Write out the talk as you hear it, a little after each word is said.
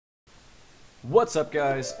What's up,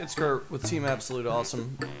 guys? It's Kurt with Team Absolute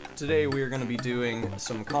Awesome. Today we are going to be doing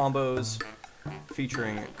some combos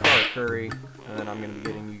featuring Karakuri, and then I'm going to be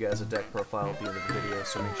getting you guys a deck profile at the end of the video,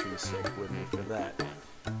 so make sure you stick with me for that.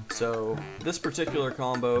 So this particular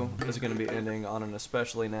combo is going to be ending on an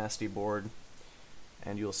especially nasty board,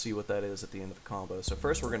 and you'll see what that is at the end of the combo. So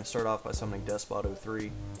first we're going to start off by summoning Deskbot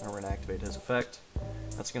 03, and we're going to activate his effect.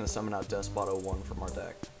 That's going to summon out Deskbot 01 from our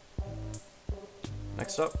deck.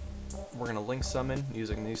 Next up, we're going to link summon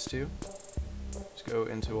using these two. Let's go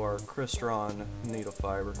into our Crystron Needle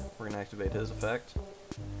Fiber. We're going to activate his effect.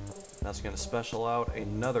 That's going to special out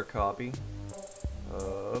another copy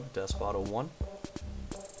of Deskbot 01.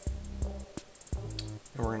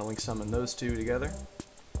 And we're going to link summon those two together.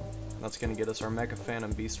 That's going to get us our Mecha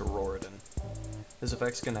Phantom Beast Auroradon. His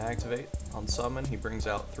effect's going to activate. On summon, he brings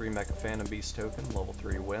out 3 Mecha Phantom Beast token, level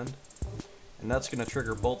 3 wind. And that's going to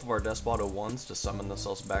trigger both of our Deskbot 01s to summon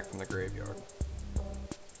themselves back from the graveyard.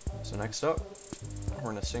 So next up,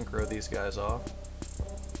 we're going to synchro these guys off.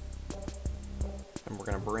 And we're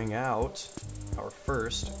going to bring out our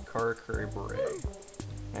first Karakuri Beret.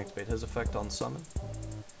 Activate his effect on summon.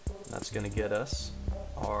 And that's going to get us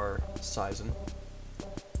our Sizen.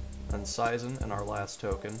 And Sizen and our last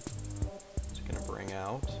token is going to bring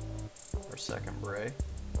out our second Beret.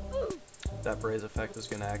 That Beret's effect is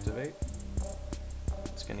going to activate.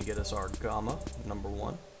 It's going to get us our Gamma, number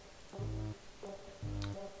 1.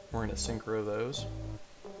 We're going to synchro those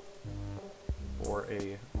for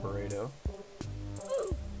a Burrito.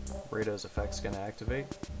 Burrito's effect's going to activate.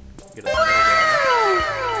 Get us another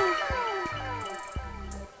Gamma.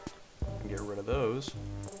 And get rid of those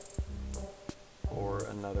for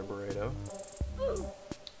another Burrito.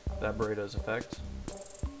 That Burrito's effect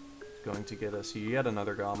is going to get us yet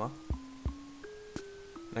another Gamma.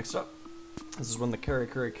 Next up, this is when the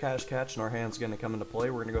Karakuri Cash Catch in our hand is going to come into play.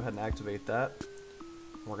 We're going to go ahead and activate that.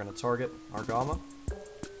 We're going to target our Gamma.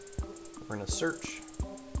 We're going to search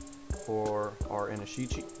for our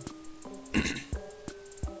Inishichi.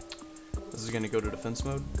 This is going to go to defense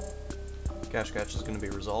mode. Cash Catch is going to be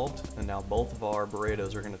resolved, and now both of our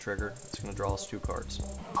Burritos are going to trigger. It's going to draw us 2 cards.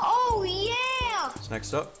 Oh yeah! So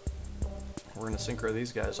next up, we're going to synchro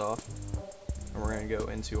these guys off, and we're going to go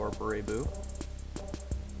into our Burebu.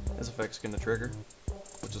 His effect's going to trigger,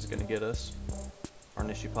 which is going to get us our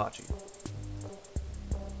Nishipachi.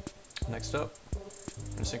 Next up,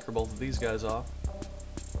 I'm going to synchro both of these guys off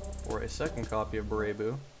for a second copy of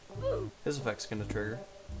Burebu. His effect's going to trigger,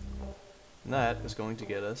 and that is going to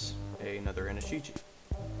get us another Inishichi.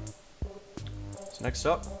 So next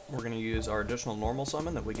up, we're going to use our additional normal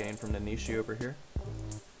summon that we gained from the Nishi over here.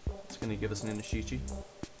 It's going to give us an Inishichi.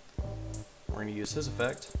 We're going to use his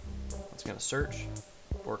effect. It's going to search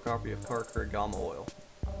for a copy of Karakuri Gamma Oil.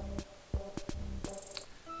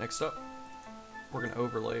 Next up, we're going to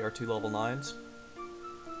overlay our 2 level 9s.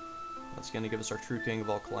 That's going to give us our True King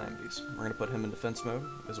of all Calamities. We're going to put him in defense mode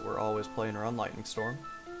because we're always playing around Lightning Storm.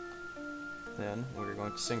 Then we're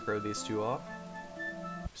going to synchro these 2 off.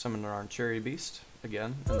 Summon our Cherry Beast,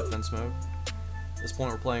 again, in defense mode. At this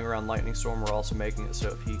point we're playing around Lightning Storm. We're also making it so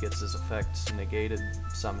if he gets his effect negated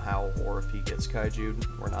somehow, or if he gets Kaiju'd,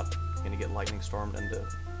 we're not going to get Lightning Stormed into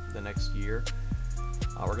the next year.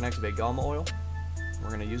 We're going to activate Gamma Oil. We're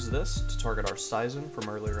going to use this to target our Sizen from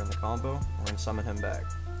earlier in the combo. We're going to summon him back.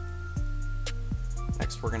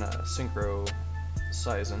 Next, we're going to synchro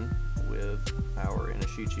Sizen with our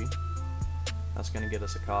Inishichi. That's going to get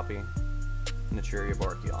us a copy of Nichiria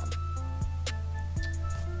Barkion.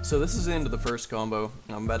 So this is the end of the first combo,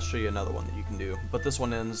 and I'm about to show you another one that you can do. But this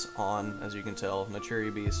one ends on, as you can tell,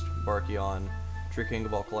 Nichiria Beast, Barkion, True King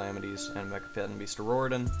of all Calamities, and Mecha Phantom Beast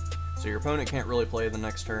Auroradon. So your opponent can't really play the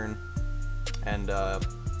next turn, and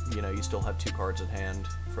you know, you still have 2 cards at hand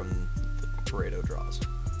from the Burrito draws.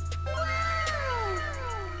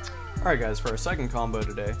 Alright guys, for our second combo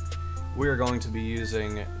today, we are going to be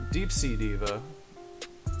using Deep Sea Diva,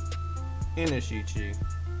 Inishichi,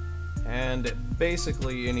 and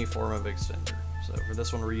basically any form of extender. So for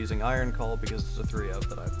this one we're using Iron Call because it's a 3-of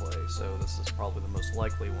that I play, so this is probably the most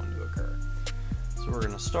likely one to occur. So we're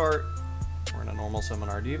going to start, we're going to normal summon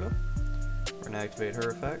our Diva, we're going to activate her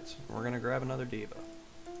effect, and we're going to grab another Diva.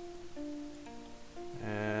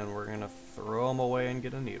 And we're going to throw them away and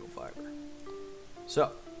get a Needle Fiber.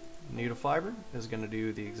 So, Needle Fiber is going to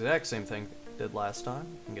do the exact same thing it did last time,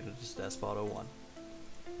 and get it to Deskbot 01.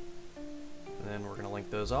 And then we're going to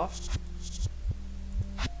link those off.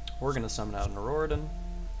 We're going to summon out an Auroradon.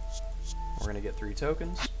 We're going to get 3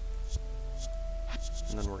 tokens.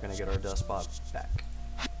 And then we're going to get our Deskbot back.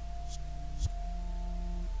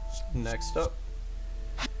 Next up,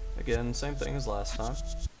 again, same thing as last time.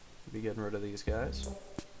 be getting rid of these guys.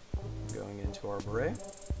 Going into our beret,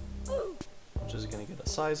 which is going to get a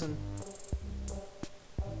Sizen,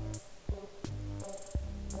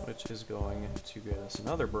 which is going to get us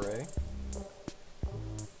another beret.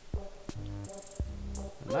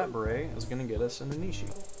 And that beret is going to get us an Anishi.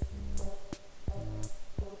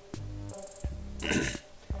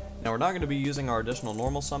 Now we're not going to be using our additional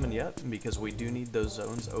normal summon yet, because we do need those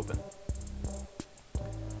zones open.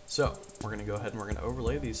 So, we're going to go ahead and we're going to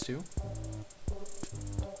overlay these two.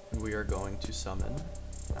 And we are going to summon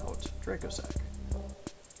out Dracossack.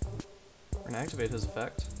 We're going to activate his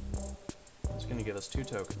effect. It's going to give us 2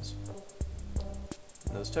 tokens.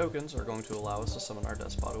 And those tokens are going to allow us to summon our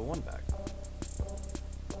Deskbot 01 back.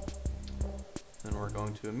 Then we're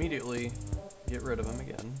going to immediately get rid of him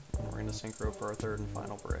again, and we're going to synchro for our 3rd and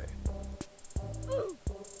final beret.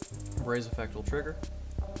 Beret's effect will trigger.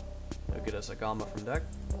 It'll get us a Gamma from deck.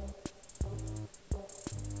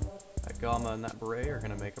 That Gamma and that beret are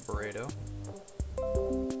going to make a Beredo.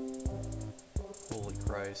 Holy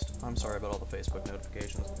Christ. I'm sorry about all the Facebook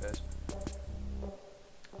notifications, guys.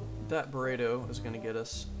 That Beredo is going to get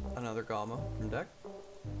us another Gamma from deck.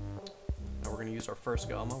 Now we're going to use our first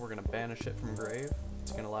Gamma. We're going to banish it from grave.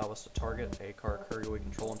 It's going to allow us to target a Karakuri we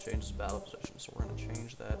control and change his battle position. So we're going to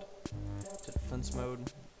change that to defense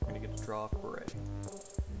mode. We're going to get a draw off Beret.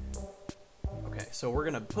 Okay, so we're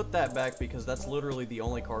going to put that back because that's literally the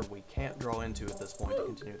only card we can't draw into at this point to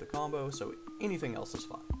continue the combo, so anything else is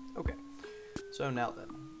fine. Okay, so now then,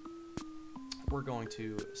 we're going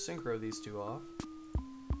to synchro these two off.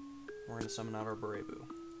 We're going to summon out our Berebu.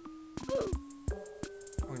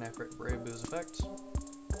 We're going to activate Berebu's effect.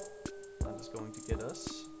 That is going to get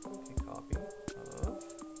us a copy of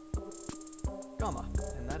Gamma,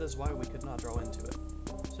 and that is why we could not draw into it.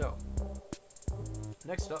 So,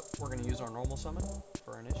 next up, we're going to use our normal summon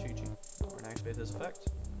for an Ishichi. We're going to activate his effect,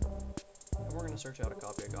 and we're going to search out a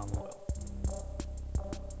copy of Gamma Oil.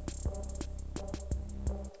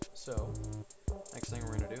 So, next thing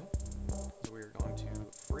we're going to do is we are going to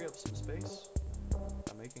free up some space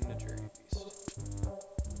by making the Cherry Feast.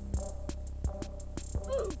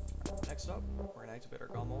 Next up, we're going to activate our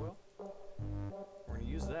Gamma Oil. We're going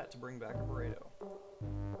to use that to bring back a Beredo.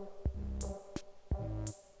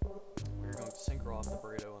 We're going to synchro off the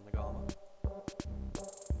Beredo and the Gamma.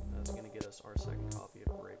 That's going to get us our second copy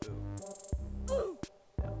of Berebu.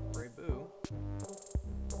 Now, Berebu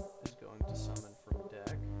is going to summon from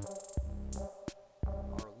deck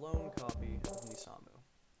our lone copy of Nisamu.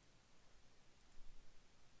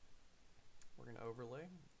 We're going to overlay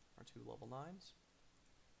our 2 level 9s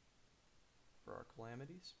for our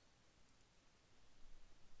Calamities.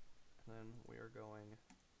 And then we are going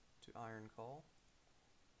to Iron Call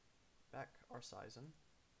back our Sizen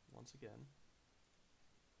once again.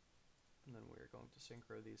 And then we are going to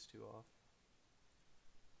synchro these two off.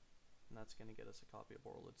 And that's going to get us a copy of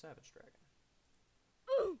Borrelid Savage Dragon.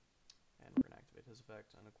 And we're going to activate his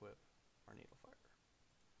effect and equip our Needle Fiber.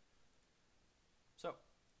 So,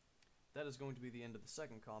 that is going to be the end of the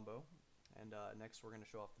second combo. And next we're going to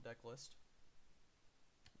show off the deck list.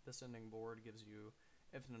 This ending board gives you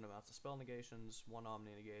infinite amounts of spell negations, 1 Omni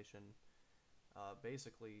negation,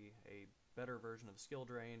 basically a better version of Skill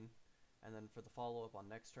Drain, and then for the follow-up on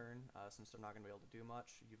next turn, since they're not going to be able to do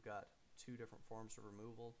much, you've got 2 different forms of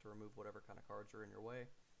removal to remove whatever kind of cards are in your way,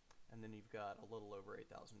 and then you've got a little over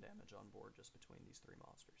 8,000 damage on board just between these 3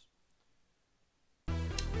 monsters.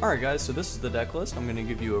 Alright guys, so this is the deck list. I'm going to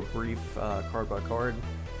give you a brief card by card.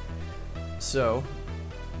 So,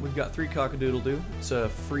 we've got 3 Cock-a-Doodle-Doo. It's a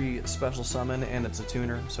free special summon and it's a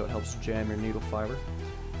tuner, so it helps jam your Needle Fiber.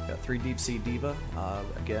 We've got 3 Deep Sea Diva,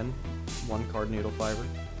 again, 1 card Needle Fiber.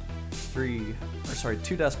 2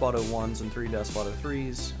 Deskbot 01s and 3 Deskbot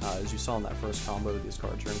 03s. As you saw in that first combo, these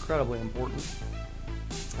cards are incredibly important.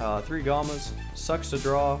 3 Gammas, sucks to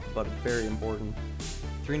draw, but very important.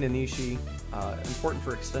 3 Nanishi, important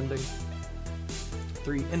for extending.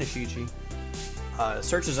 3 Inishichi.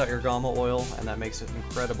 Searches out your Gamma Oil, and that makes it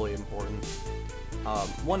incredibly important.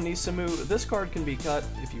 1 Nisamu, this card can be cut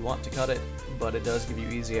if you want to cut it, but it does give you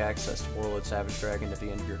easy access to Borrelid Savage Dragon at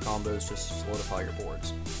the end of your combos just to solidify your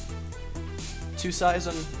boards. 2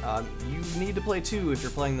 Sizen, you need to play 2 if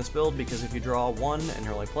you're playing this build, because if you draw 1 and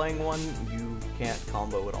you're only playing 1, you can't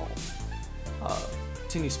combo at all.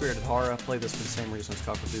 Teeny Spirited Hara, play this for the same reason as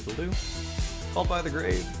Cock-a-Doodle-Doo. Called by the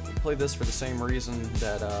Grave, you play this for the same reason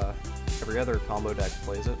that every other combo deck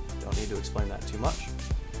plays it. Don't need to explain that too much.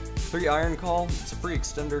 3 Iron Call, it's a free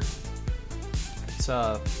extender. It's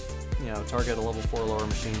target a level 4 lower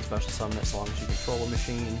machine, special summon it as long as you control a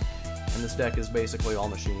machine. And this deck is basically all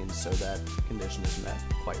machines, so that condition is met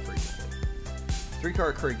quite frequently. 3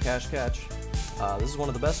 Karakuri Cash Catch. This is one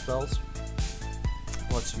of the best spells.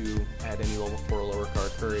 Lets you add any level 4 or lower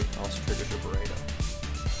Karakuri, also triggers your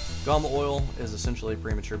Burrito. Gama Oil is essentially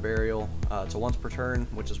premature burial. It's a once per turn,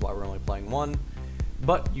 which is why we're only playing one,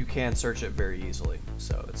 but you can search it very easily,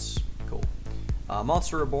 so it's cool.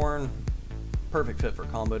 Monster Reborn, perfect fit for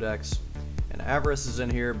combo decks. And Avarice is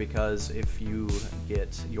in here because if you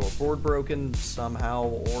get your board broken somehow,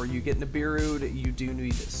 or you get Nibiru'd, you do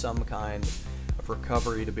need some kind of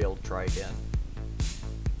recovery to be able to try again.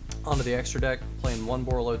 Onto the extra deck, playing 1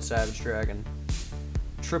 Borreload Savage Dragon,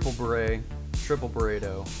 triple Beret, triple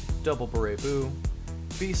Burrito, double Beret Boo,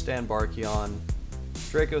 Beast and Barkion,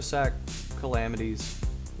 Draco Sack, Calamities,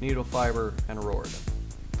 Needle Fiber, and Aurora.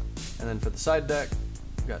 And then for the side deck,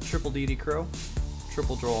 we've got triple DD Crow,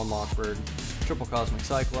 triple Droll and Lockbird, triple Cosmic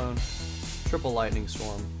Cyclone, triple Lightning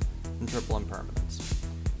Storm, and triple Impermanence.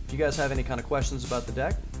 If you guys have any kind of questions about the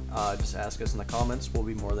deck, just ask us in the comments. We'll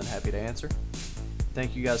be more than happy to answer.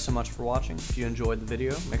 Thank you guys so much for watching. If you enjoyed the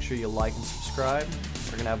video, make sure you like and subscribe.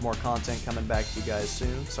 We're going to have more content coming back to you guys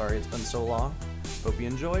soon. Sorry it's been so long. Hope you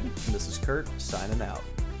enjoyed, and this is Kurt, signing out.